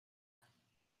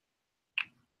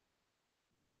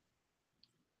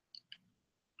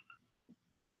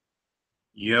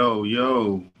Yo,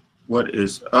 yo, what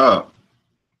is up?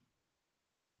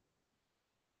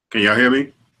 Can y'all hear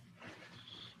me?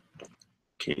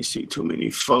 Can't see too many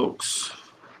folks.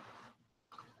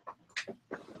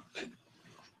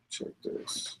 Check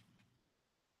this.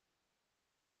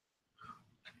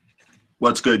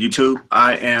 What's good, YouTube?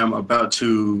 I am about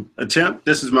to attempt,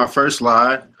 this is my first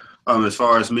live as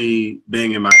far as me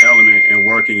being in my element and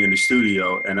working in the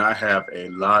studio, and I have a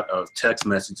lot of text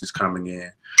messages coming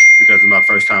in because it's my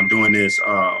first time doing this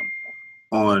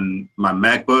on my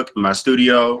MacBook, my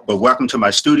studio. But welcome to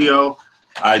my studio.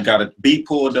 I got a beat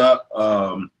pulled up,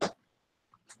 and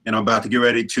I'm about to get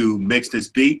ready to mix this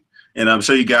beat, and I'm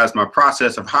show you guys my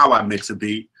process of how I mix a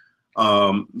beat.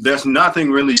 There's nothing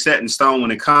really set in stone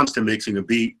when it comes to mixing a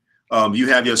beat. You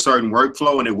have your certain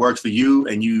workflow and it works for you,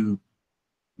 and you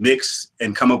mix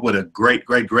and come up with a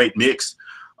great mix.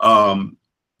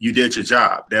 You did your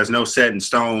job. There's no set in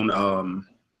stone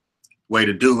way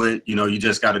to do it. You know, you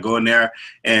just got to go in there,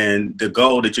 and the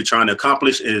goal that you're trying to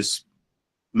accomplish is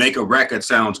make a record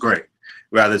sounds great,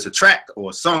 whether it's a track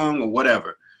or a song or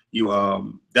whatever. You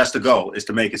that's the goal, is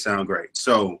to make it sound great.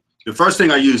 So the first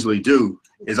thing I usually do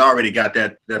is I already got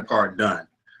that part done.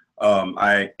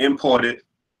 I imported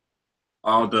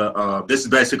all the this is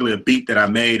basically a beat that I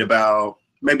made about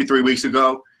maybe 3 weeks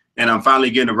ago, and I'm finally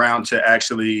getting around to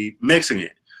actually mixing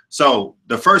it. So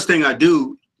the first thing I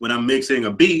do when I'm mixing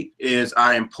a beat is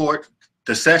I import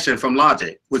the session from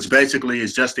Logic, which basically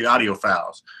is just the audio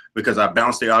files, because I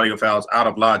bounce the audio files out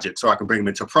of Logic so I can bring them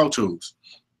into Pro Tools.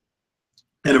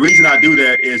 And the reason I do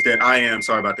that is that I am,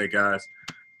 sorry about that, guys,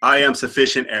 I am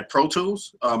sufficient at Pro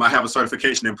Tools. I have a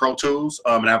certification in Pro Tools,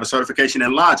 and I have a certification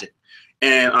in Logic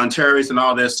and Ontaries and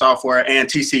all that software, and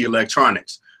TC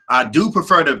Electronics. I do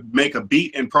prefer to make a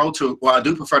beat in Pro Tools. Well, I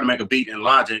do prefer to make a beat in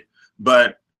Logic,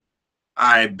 but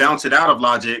I bounce it out of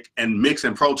Logic and mix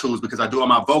in Pro Tools because I do all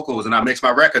my vocals and I mix my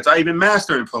records. I even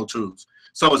master in Pro Tools.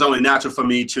 So it's only natural for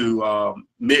me to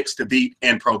mix the beat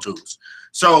in Pro Tools.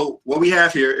 So what we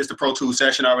have here is the Pro Tools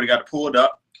session. I already got it pulled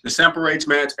up. The sample rates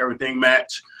match, everything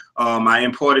match. I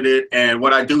imported it, and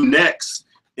what I do next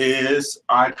is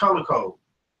I color code.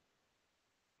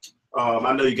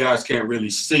 I know you guys can't really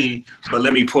see, but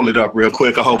let me pull it up real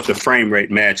quick. I hope the frame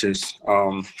rate matches.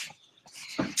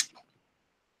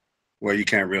 Well, you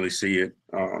can't really see it.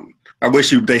 I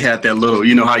wish they had that little,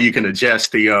 you know how you can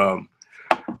adjust the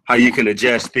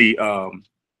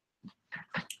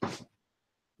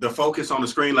focus on the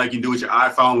screen like you do with your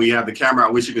iPhone when you have the camera.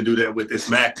 I wish you could do that with this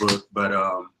MacBook, but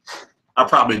I'll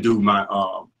probably do it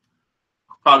on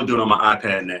my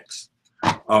iPad next.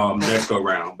 Let's go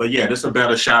around. But yeah, this is a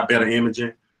better shot, better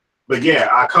imaging. But yeah,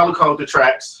 I color code the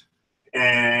tracks,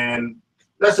 and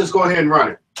let's just go ahead and run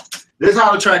it. This is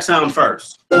how the track sounds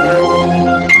first.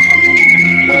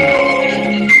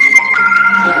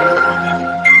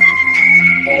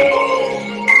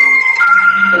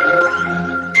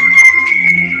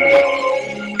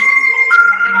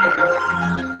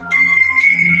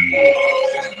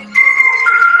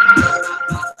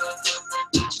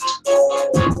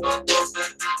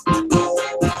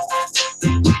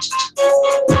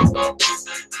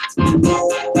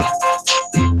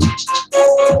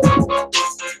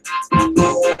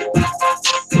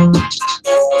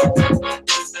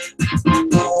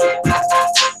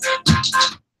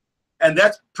 And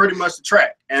that's pretty much the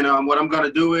track. And what I'm going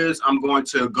to do is I'm going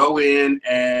to go in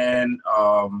and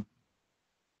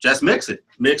just mix it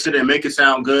and make it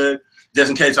sound good, just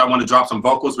in case I want to drop some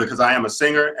vocals, because I am a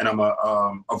singer and I'm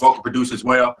a vocal producer as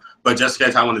well. But just in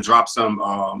case I want to drop some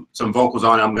vocals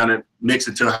on it, I'm going to mix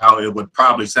it to how it would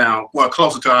probably sound, well,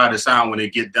 closer to how it sound when I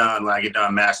get done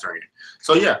mastering it.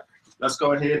 So yeah, let's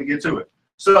go ahead and get to it.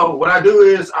 So what I do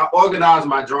is I organize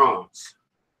my drums.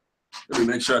 Let me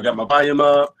make sure I got my volume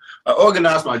up. I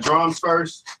organize my drums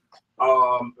first.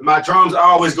 My drums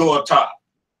always go up top.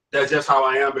 That's just how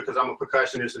I am, because I'm a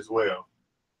percussionist as well.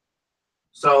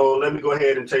 So let me go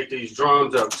ahead and take these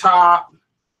drums up top.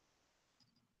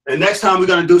 And next time we're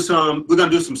gonna do some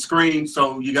screens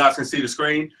so you guys can see the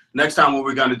screen. Next time what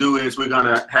we're gonna do is we're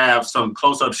gonna have some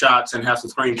close-up shots and have some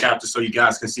screen captures so you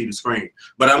guys can see the screen.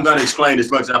 But I'm gonna explain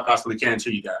as much as I possibly can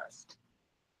to you guys.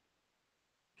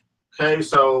 Okay,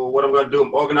 so what I'm going to do,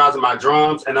 I'm organizing my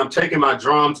drums, and I'm taking my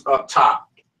drums up top.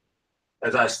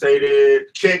 As I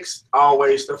stated, kicks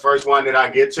always the first one that I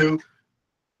get to,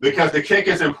 because the kick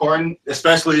is important,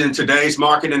 especially in today's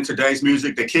market, in today's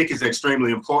music. The kick is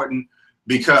extremely important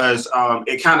because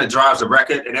it kind of drives the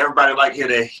record, and everybody like hear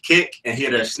the kick and hear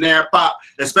the snare pop,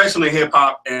 especially hip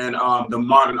hop and the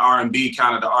modern R&B,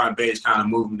 kind of the R&B kind of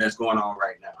movement that's going on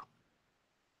right now.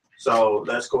 So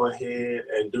let's go ahead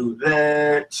and do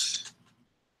that.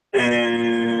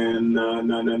 And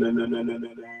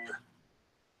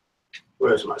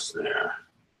where's my snare?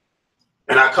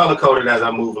 And I color code it as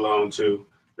I move along too.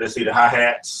 Let's see, the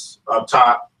hi-hats up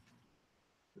top.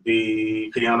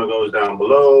 The piano goes down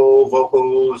below.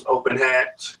 Vocals, open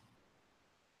hat.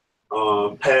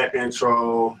 Pad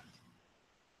intro.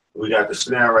 We got the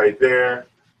snare right there.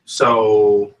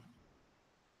 So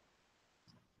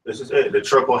this is it, the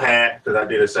triple hat, because I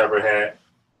did a separate hat.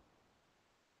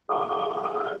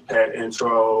 Pad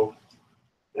intro.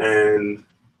 And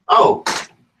oh,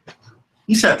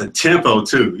 you set the tempo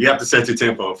too. You have to set your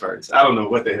tempo first. I don't know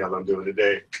what the hell I'm doing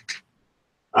today.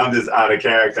 I'm just out of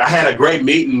character. I had a great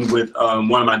meeting with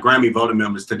one of my Grammy voting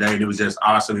members today, and it was just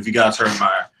awesome. If you guys heard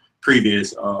my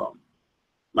previous live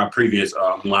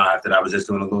that I was just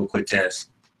doing a little quick test.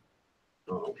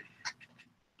 So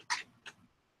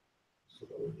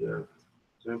yeah,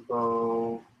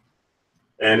 tempo,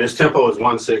 and this tempo is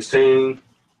 116.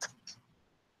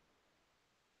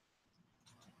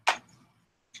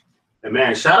 And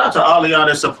man, shout out to all of y'all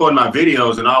that support my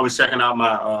videos and always checking out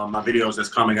my my videos that's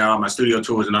coming out, my studio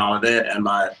tours and all of that, and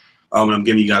my when I'm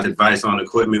giving you guys advice on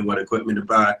equipment, what equipment to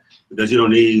buy, because you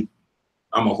don't need.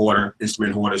 I'm a hoarder,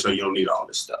 instrument hoarder, so you don't need all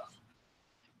this stuff.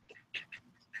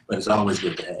 But it's always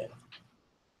good to have.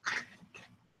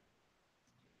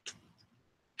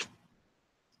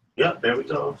 Yep, there we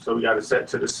go. So we got it set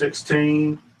to the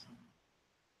 16.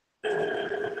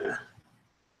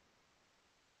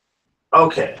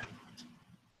 Okay.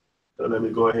 So let me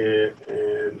go ahead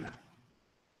and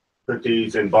put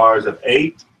these in bars of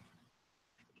 8.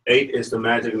 8 is the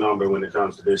magic number when it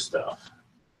comes to this stuff.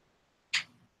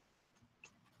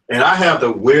 And I have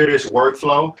the weirdest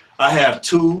workflow. I have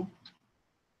 2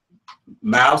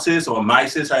 mouses or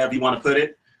mices, however you want to put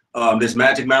it. This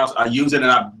magic mouse, I use it and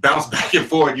I bounce back and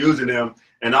forth using them.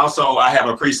 And also I have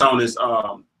a PreSonus,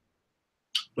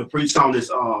 the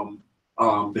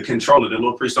controller, the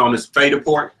little PreSonus fader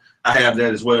port. I have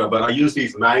that as well. But I use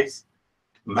these nice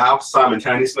mouse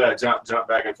simultaneously. I jump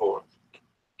back and forth.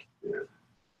 Yeah.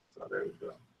 So there we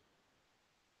go.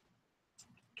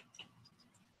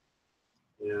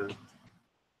 Yeah.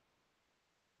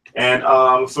 And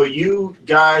for you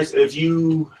guys, if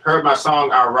you heard my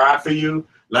song "I Ride for You"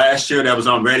 last year, that was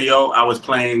on radio. I was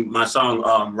playing my song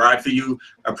 "Ride for You."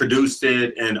 I produced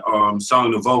it and sung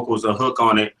the vocals, a hook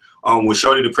on it with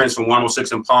Shorty the Prince from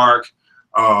 106 and Park,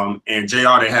 and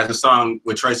JR that has a song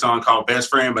with Trey Songz called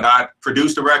 "Best Friend." But I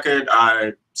produced the record,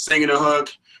 I sing the hook,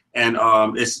 and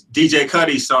it's DJ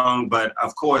Cuddy's song. But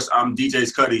of course, I'm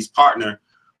DJ Cuddy's partner.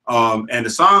 And the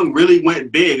song really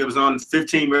went big. It was on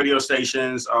 15 radio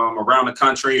stations around the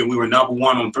country, and we were #1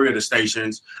 on 3 of the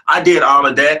stations. I did all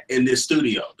of that in this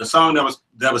studio. The song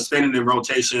that was spinning in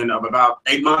rotation of about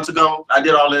 8 months ago, I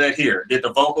did all of that here. Did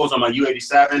the vocals on my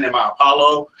U87 and my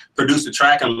Apollo, produced the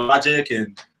track in Logic,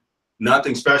 and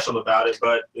nothing special about it.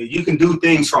 But you can do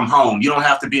things from home. You don't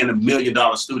have to be in a $1 million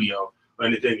studio or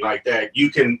anything like that.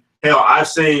 You can, hell, I've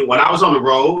seen, when I was on the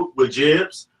road with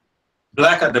Jibs,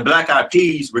 the Black Eyed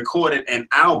Peas recorded an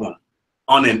album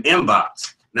on an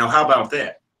inbox. Now, how about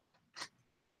that?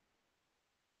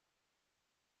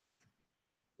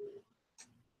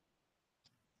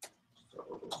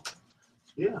 So,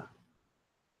 yeah.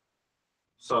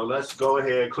 So let's go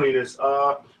ahead and clean this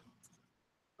up.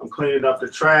 I'm cleaning up the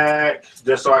track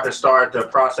just so I can start the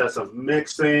process of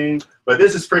mixing. But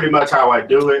this is pretty much how I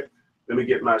do it. Let me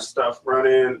get my stuff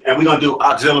running. And we're going to do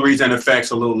auxiliaries and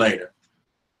effects a little later.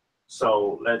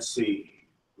 So let's see,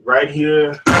 right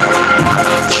here.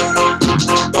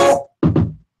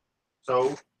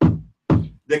 So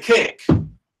the kick.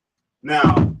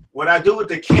 Now, what I do with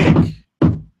the kick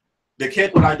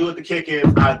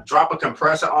is I drop a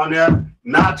compressor on there,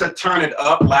 not to turn it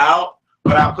up loud,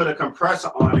 but I put a compressor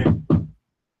on it.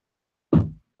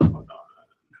 Hold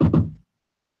on.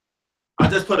 I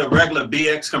just put a regular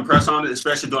BX compressor on it,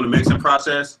 especially during the mixing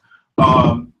process.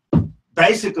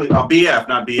 Basically, or BF,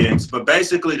 not BX, but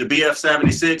basically the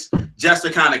BF76, just to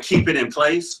kind of keep it in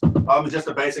place. Just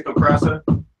a basic compressor.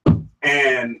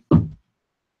 And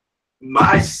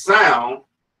my sound,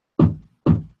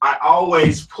 I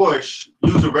always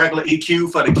use a regular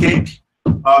EQ for the kick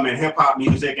in hip hop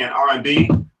music and R&B.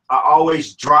 I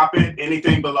always drop it,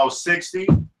 anything below 60.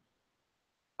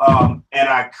 And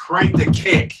I crank the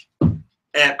kick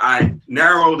and I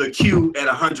narrow the Q at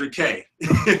 100K.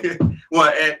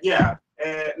 Well,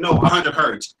 no, 100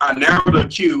 hertz. I narrow the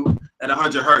Q at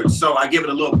 100 hertz. So I give it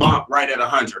a little bump right at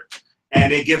 100.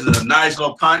 And it gives it a nice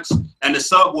little punch. And the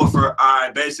subwoofer,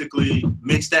 I basically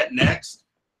mix that next.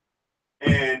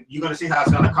 And you're going to see how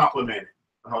it's going to complement it.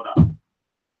 Hold on.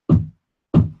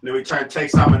 Then we take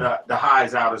some of the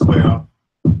highs out as well.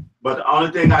 But the only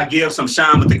thing I give some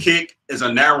shine with the kick is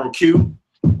a narrow Q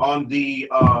on the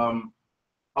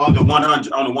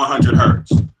 100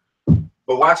 hertz.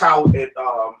 But watch how it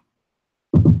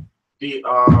the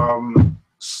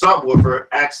subwoofer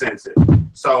accents it.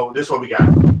 So this is what we got.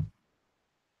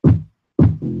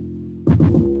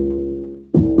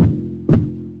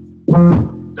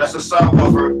 That's a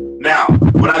subwoofer. Now,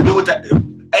 what I do with the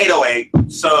 808,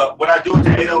 so what I do with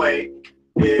the 808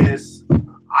 is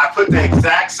I put the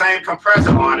exact same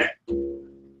compressor on it.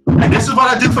 And this is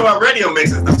what I do for my radio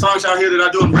mixes. The songs out here that I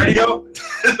do in radio,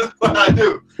 this is what I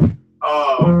do.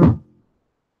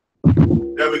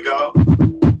 There we go.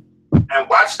 And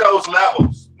watch those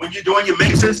levels. When you're doing your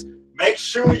mixes, make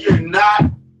sure you're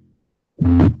not,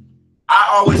 I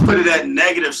always put it at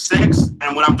 -6.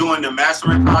 And when I'm doing the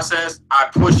mastering process, I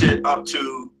push it up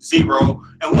to 0.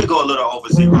 And we go a little over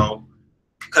 0.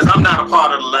 Because I'm not a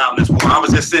part of the loudness war. I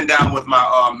was just sitting down with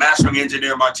my mastering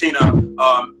engineer, Martina,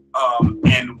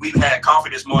 and we had coffee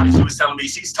this morning. She was telling me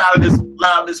she's tired of this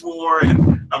loudness war.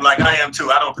 And I'm like, I am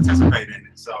too. I don't participate in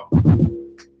it. So,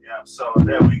 yeah, so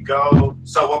there we go.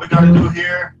 So what we're going to do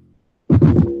here.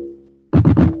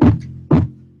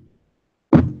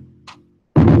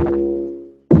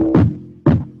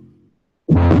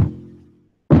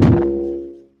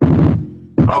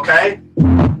 Okay,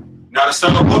 now the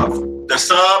subwoofer, the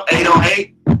sub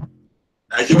 808,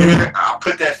 as you can hear, I'll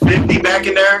put that 50 back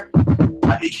in there.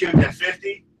 I EQ'd that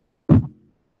 50.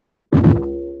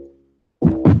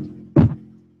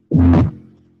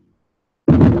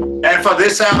 And for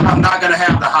this sound, I'm not going to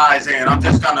have the highs in. I'm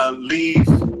just going to leave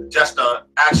just the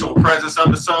actual presence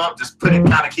of the sub, just put it,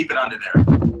 kind of keep it under there.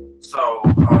 So,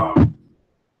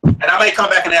 and I may come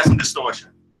back and add some distortion.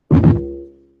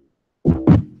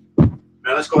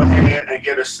 Now let's go ahead and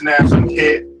get a snap and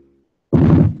hit.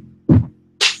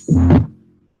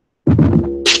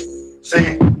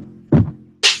 See?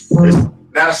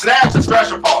 Now the snap's the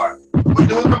special part. We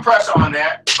do a compressor on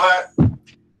that, but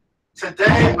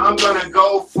today I'm gonna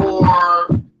go for,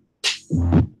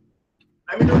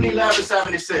 let me do an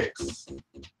 1176.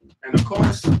 And of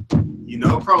course, you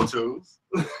know Pro Tools.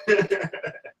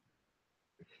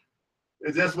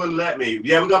 It just wouldn't let me.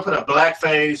 Yeah, we're gonna put a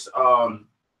blackface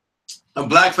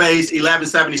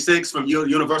 1176 from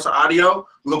Universal Audio.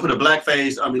 We're gonna put a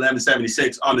blackface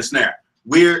 1176 on the snare.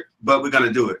 Weird, but we're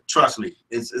gonna do it. Trust me,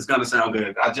 it's gonna sound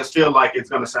good. I just feel like it's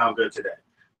gonna sound good today.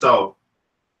 So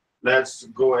let's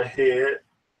go ahead.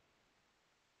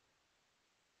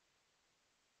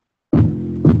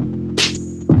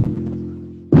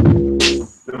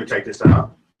 Let me take this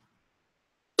out.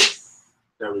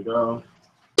 There we go.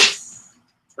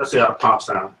 Let's see how the pump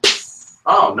sound.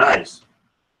 Oh, nice.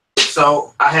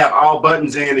 So I have all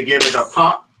buttons in to give it a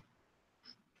pump.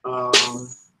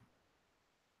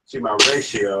 See my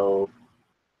ratio.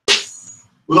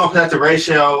 We're gonna put the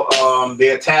ratio, the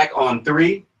attack on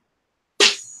 3.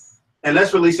 And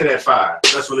let's release it at 5.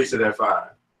 Let's release it at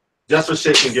 5. Just for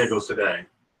shits and giggles today.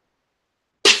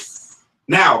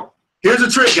 Now, here's a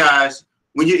trick, guys.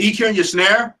 When you're EQing your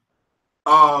snare,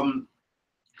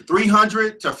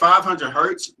 300 to 500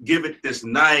 hertz, give it this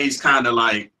nice kind of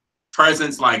like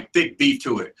presence, like thick beef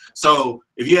to it. So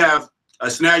if you have a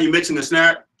snare, you're mixing a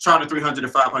snare, try the 300 to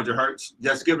 500 hertz.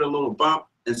 Just give it a little bump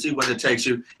and see what it takes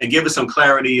you, and give it some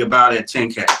clarity about it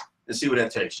 10K and see what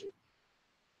that takes you.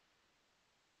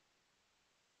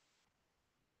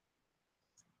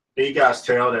 Can you guys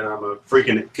tell that I'm a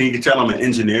freaking, can you tell I'm an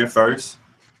engineer first?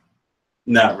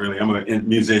 Not really, I'm a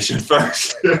musician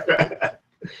first.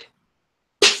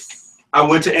 I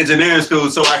went to engineering school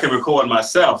so I can record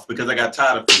myself because I got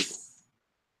tired of people.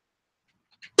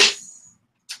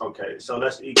 Okay, so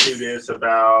let's EQ this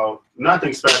about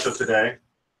nothing special today.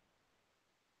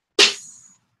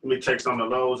 Let me take some of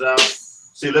the lows out.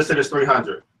 See, listen to this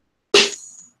 300.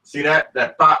 See that?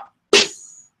 That pop.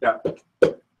 That.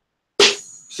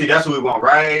 See, that's what we want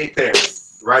right there.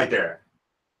 Right there.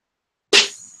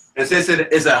 And since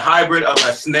it is a hybrid of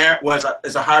a snare, well,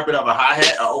 it's a hybrid of a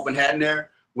hi-hat, an open hat in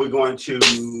there, we're going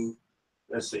to,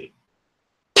 let's see.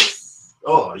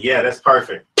 Oh, yeah, that's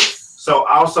perfect. So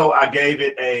also I gave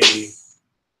it a,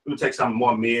 let me take some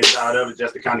more mids out of it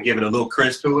just to kind of give it a little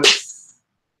crisp to it.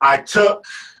 I took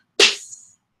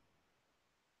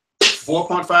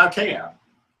 4.5K out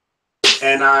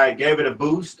and I gave it a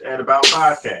boost at about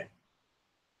 5K.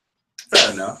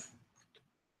 Fair enough.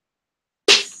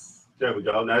 There we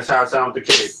go. Now that's how it sounds with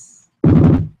the kick.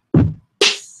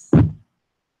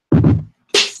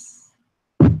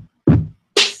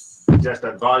 Adjust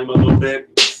that volume a little bit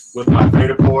with my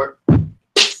fader port.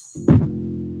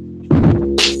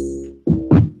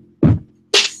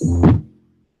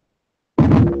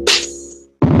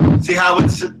 See how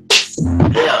it's,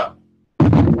 yeah.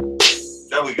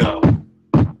 There we go.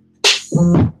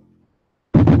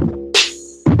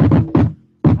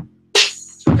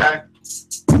 Okay.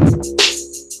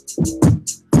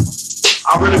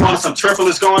 I really want some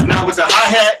triplets going now with the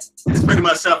hi-hat. It's pretty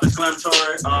much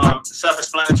self-explanatory.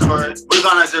 We're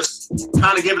gonna just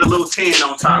kind of give it a little 10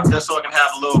 on top, just so it can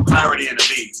have a little clarity in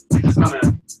the beat. We're just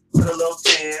gonna put a little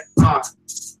 10 on.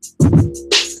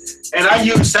 And I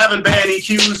use 7-band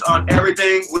EQs on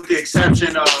everything with the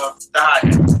exception of the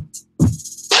hi-hat.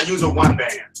 I use a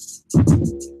 1-band.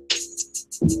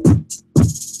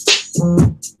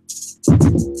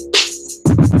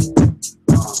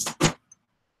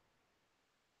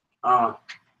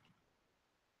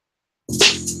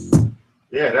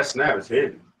 Yeah, that snap is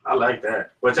hidden. I like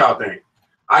that. What y'all think?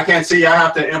 I can't see. I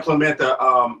have to implement the.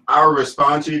 I will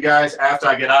respond to you guys after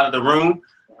I get out of the room.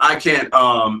 I can't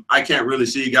really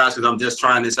see you guys because I'm just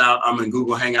trying this out. I'm in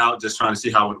Google Hangout, just trying to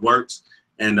see how it works,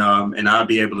 and I'll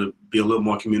be able to be a little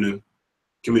more communicate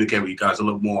with you guys a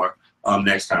little more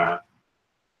next time.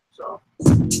 So.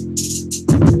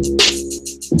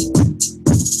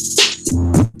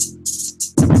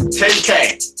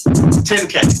 10K.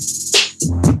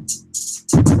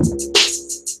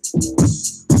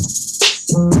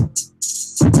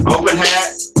 Open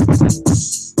hat.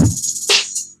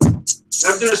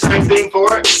 Let's do the same thing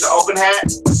for it. The open hat.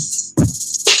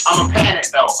 I'm gonna pan it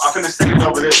though. I'm gonna stick it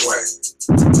over this way.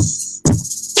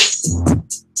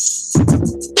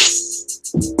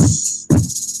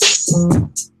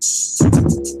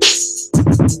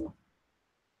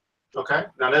 Okay,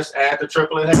 now let's add the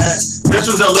triplet hat. This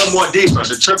was a little more deeper.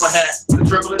 The triple hat, the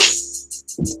triplet.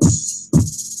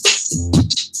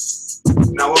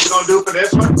 Now what we're gonna do for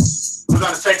this one, we're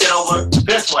gonna take it over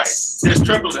this way. This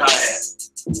triplet hi-hat.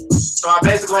 So I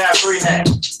basically have 3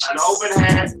 hats. An open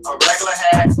hat, a regular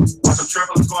hat, with some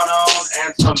triplets going on,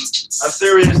 and a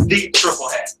serious deep triple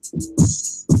hat.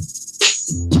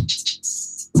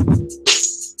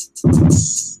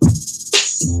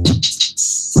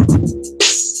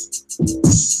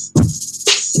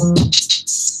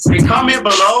 And comment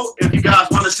below if you guys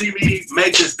want to see me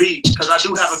make this beat, because I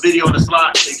do have a video in the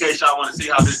slot in case y'all want to see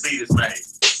how this beat is made.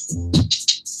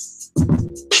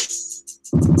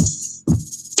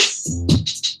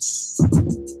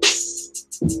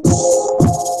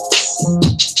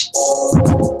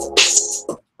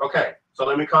 Okay, so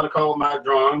let me color code my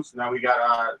drums. Now we got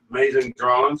our amazing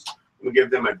drums. We give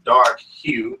them a dark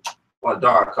hue or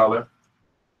dark color.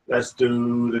 Let's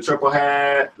do the triple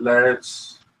hat.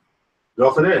 Let's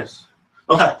go for this.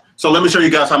 Okay, so let me show you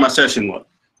guys how my session went.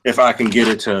 If I can get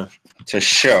it to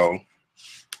show.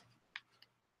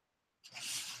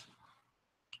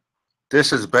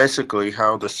 This is basically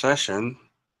how the session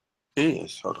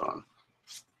is. Hold on.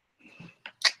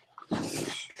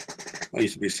 I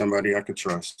used to be somebody I could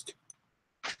trust.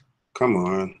 Come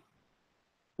on.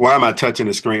 Why am I touching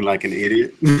the screen like an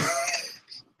idiot?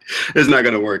 It's not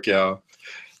gonna work, y'all.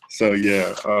 So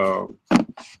yeah,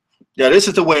 yeah, this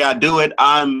is the way I do it.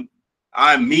 I'm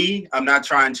me. I'm not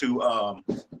trying to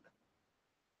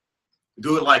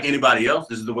do it like anybody else.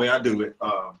 This is the way I do it.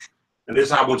 And this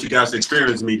is how I want you guys to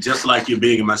experience me, just like you're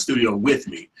being in my studio with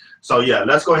me. So yeah,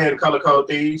 let's go ahead and color code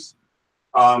these.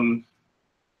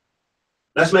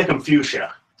 Let's make them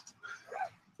fuchsia.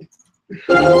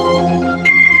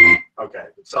 Okay,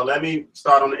 so let me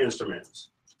start on the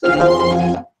instruments.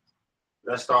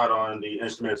 Let's start on the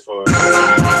instruments for.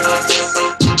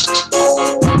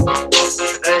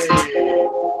 Hey.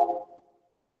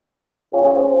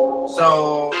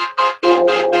 So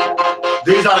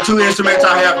these are the 2 instruments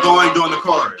I have going during the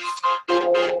chorus.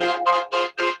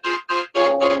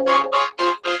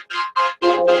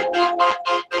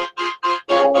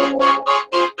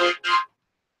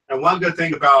 And one good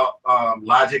thing about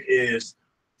Logic is,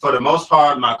 for the most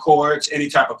part, my chords, any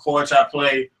type of chords I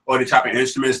play, or the type of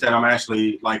instruments that I'm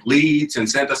actually like leads and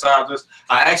synthesizers,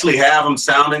 I actually have them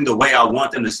sounding the way I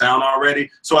want them to sound already.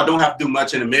 So I don't have to do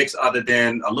much in the mix other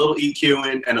than a little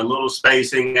EQing and a little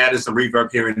spacing, adding some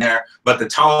reverb here and there. But the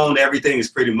tone, everything is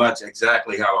pretty much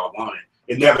exactly how I want it.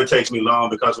 It never takes me long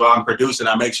because while I'm producing,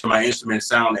 I make sure my instruments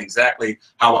sound exactly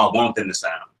how I want them to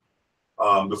sound.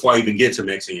 Before I even get to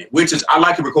mixing it, which is, I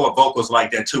like to record vocals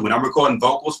like that too. When I'm recording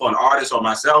vocals for an artist or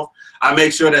myself, I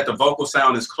make sure that the vocal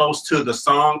sound is close to the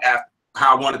song after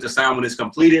how I want it to sound when it's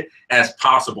completed as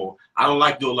possible. I don't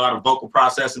like to do a lot of vocal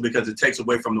processing because it takes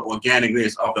away from the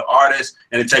organicness of the artist,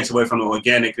 and it takes away from the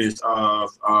organicness of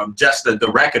just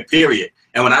the record, period.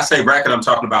 And when I say record, I'm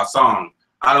talking about song.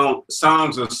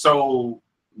 Songs are so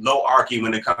low archy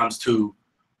when it comes to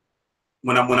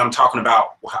when I'm talking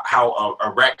about how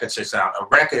a record should sound. A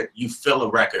record, you feel a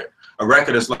record. A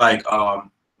record is like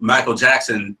Michael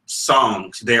Jackson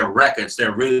songs. They're records.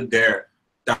 The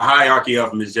hierarchy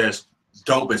of them is just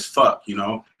dope as fuck, you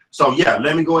know. So yeah,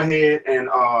 let me go ahead and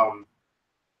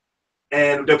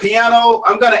the piano,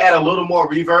 I'm gonna add a little more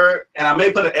reverb, and I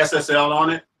may put an SSL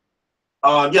on it.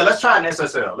 Yeah, let's try an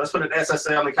SSL. Let's put an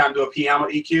SSL and kind of do a piano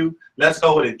EQ. Let's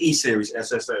go with an E series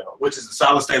SSL, which is the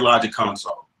solid state logic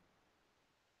console.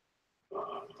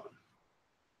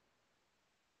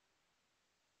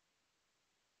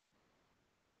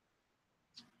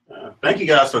 Thank you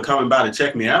guys for coming by to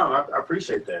check me out. I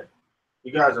appreciate that.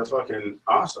 You guys are fucking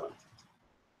awesome.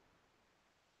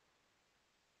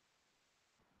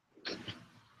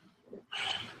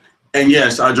 And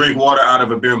yes, I drink water out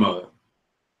of a beer mug.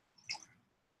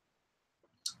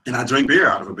 And I drink beer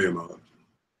out of a beer mug.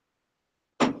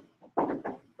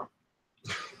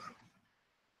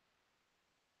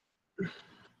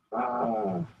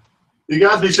 You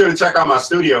guys be sure to check out my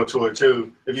studio tour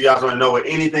too, if you guys want to know what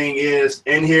anything is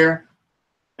in here.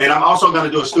 And I'm also going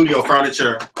to do a studio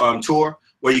furniture tour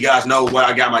where you guys know where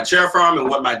I got my chair from and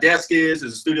what my desk is.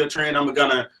 It's a studio trend. I'm going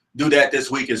to do that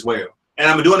this week as well. And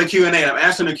I'm doing a Q&A. I'm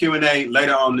answering the Q&A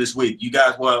later on this week. You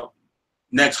guys, well,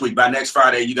 next week, by next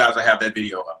Friday, you guys will have that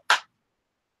video up.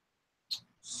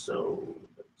 So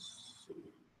let's see.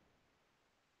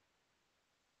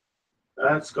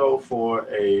 Let's go for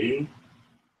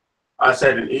I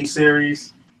said an E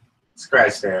series.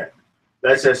 Scratch that.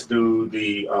 Let's just do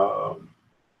the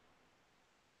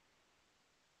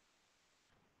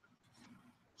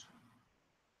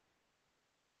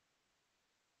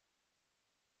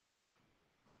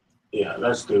yeah,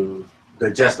 let's do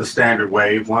just the standard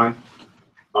wave one.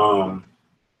 And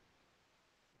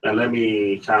let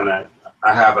me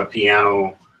I have a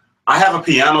piano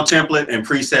template and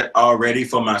preset already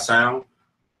for my sound.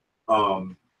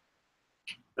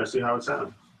 Let's see how it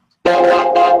sounds.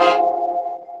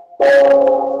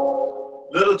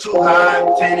 Little too high,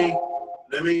 teeny.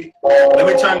 Let me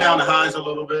turn down the highs a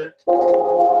little bit.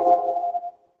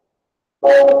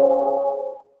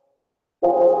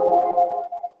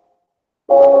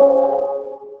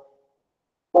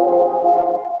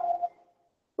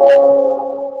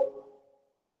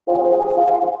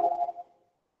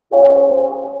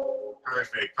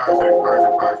 Perfect.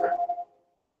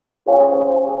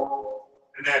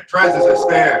 And that presence is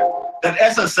there. That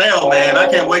SSL, man, I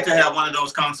can't wait to have one of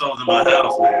those consoles in my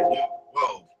house, man.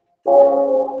 Whoa.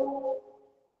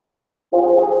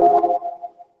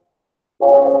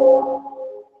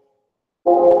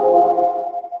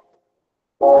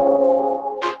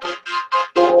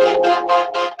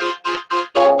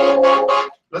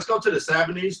 Let's go to the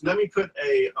 70s. Let me put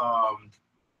a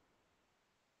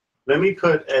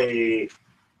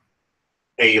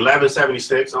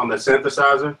 1176 on the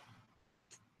synthesizer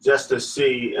just to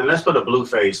see, and let's put a blue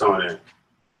face on it.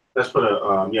 Let's put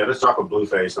a let's drop a blue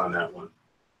face on that one.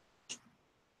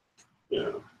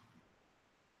 Yeah,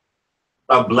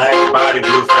 a black body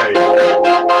blue face.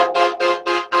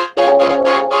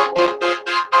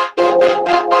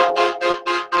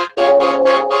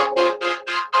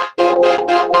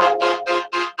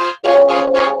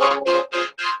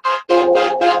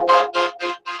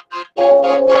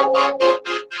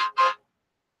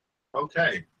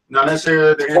 Okay, now let's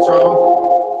hear the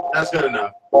intro. That's good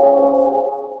enough.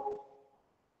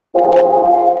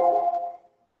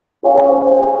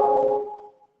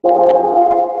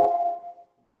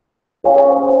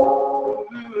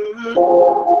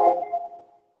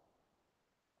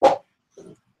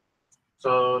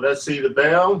 So let's see the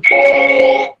bell.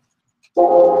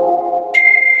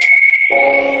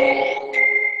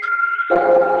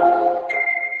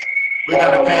 We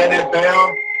got a padded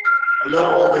bell. A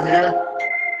little over here.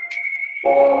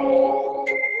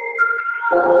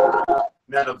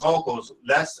 Now the vocals.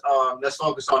 Let's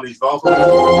focus on these vocals.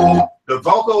 The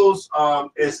vocals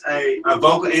is a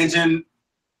vocal engine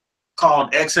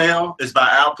called XL. It's by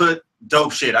Output.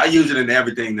 Dope shit. I use it in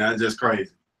everything now. It's just crazy.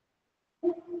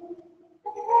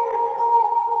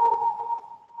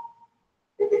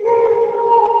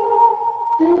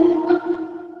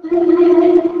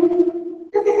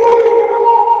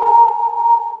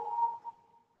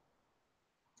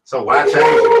 So why change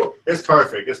it? It's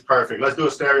perfect. It's perfect. Let's do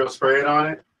a stereo spread on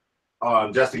it,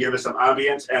 just to give it some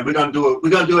ambience. And we're gonna do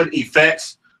it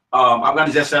effects. I'm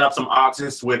gonna just set up some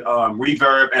auxes with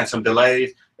reverb and some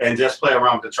delays, and just play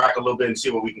around with the track a little bit and see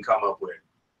what we can come up with.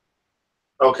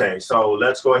 Okay, so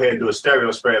let's go ahead and do a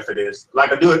stereo spread for this.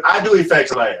 Like I do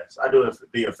effects last. I do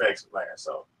the effects last.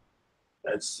 So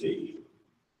let's see.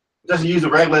 Just use a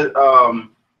regular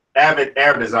Avid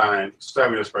Air Design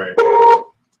stereo spray.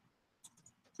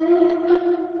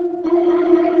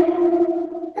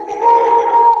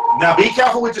 Now be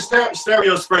careful with your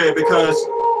stereo spray because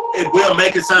it will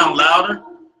make it sound louder,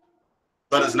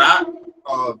 but it's not.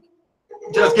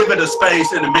 Just give it a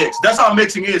space in the mix. That's all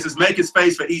mixing is making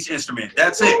space for each instrument.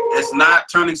 That's it. It's not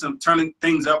turning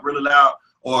things up really loud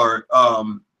or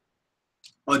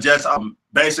just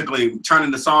basically turning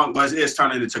the song, but it's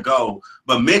turning it to go.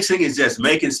 But mixing is just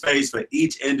making space for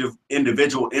each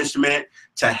individual instrument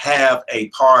to have a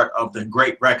part of the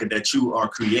great record that you are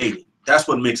creating. That's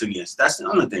what mixing is. That's the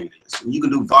only thing it is. You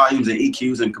can do volumes and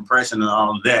EQs and compression and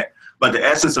all of that. But the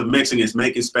essence of mixing is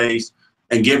making space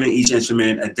and giving each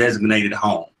instrument a designated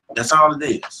home. That's all it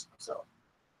is. So.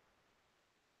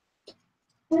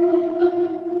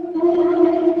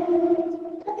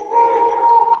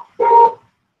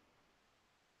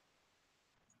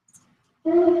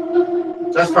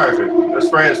 That's perfect. The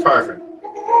spray is perfect.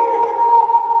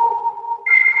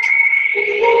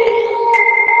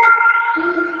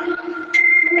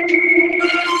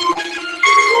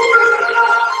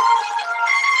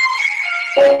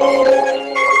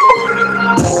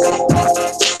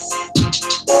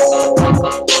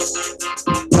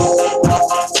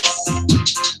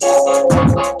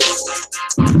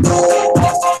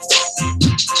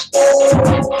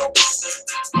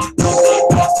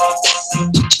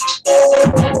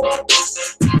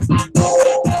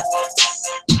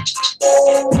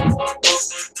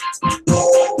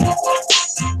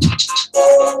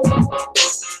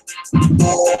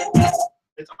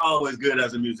 It's always good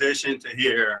as a musician to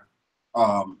hear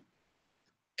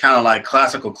kind of like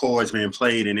classical chords being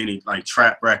played in any like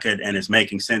trap record and it's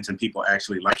making sense and people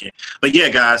actually like it. But yeah,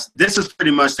 guys, this is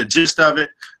pretty much the gist of it.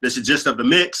 This is the gist of the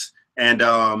mix, and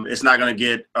it's not gonna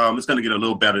get it's gonna get a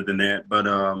little better than that,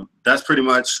 but that's pretty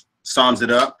much sums it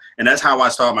up. And that's how I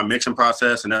start my mixing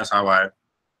process, and that's how I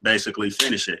basically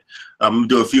finish it. I'm gonna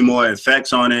do a few more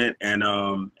effects on it, and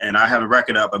I have a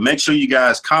record up. But make sure you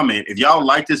guys comment if y'all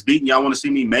like this beat and y'all want to see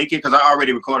me make it, because I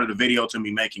already recorded a video to me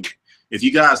making it. If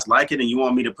you guys like it and you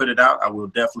want me to put it out, I will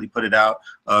definitely put it out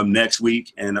next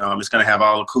week, and it's gonna have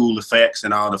all the cool effects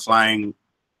and all the flying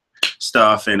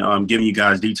stuff, and giving you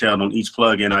guys detailed on each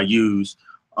plugin I use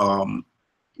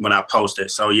when I post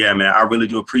it. So yeah, man, I really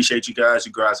do appreciate you guys.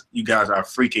 You guys are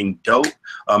freaking dope.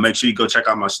 Make sure you go check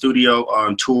out my studio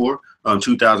tour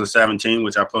 2017,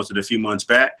 which I posted a few months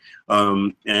back,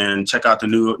 and check out the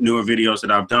newer videos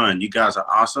that I've done. You guys are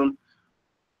awesome.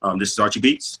 This is Archie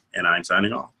Beatz, and I'm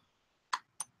signing off.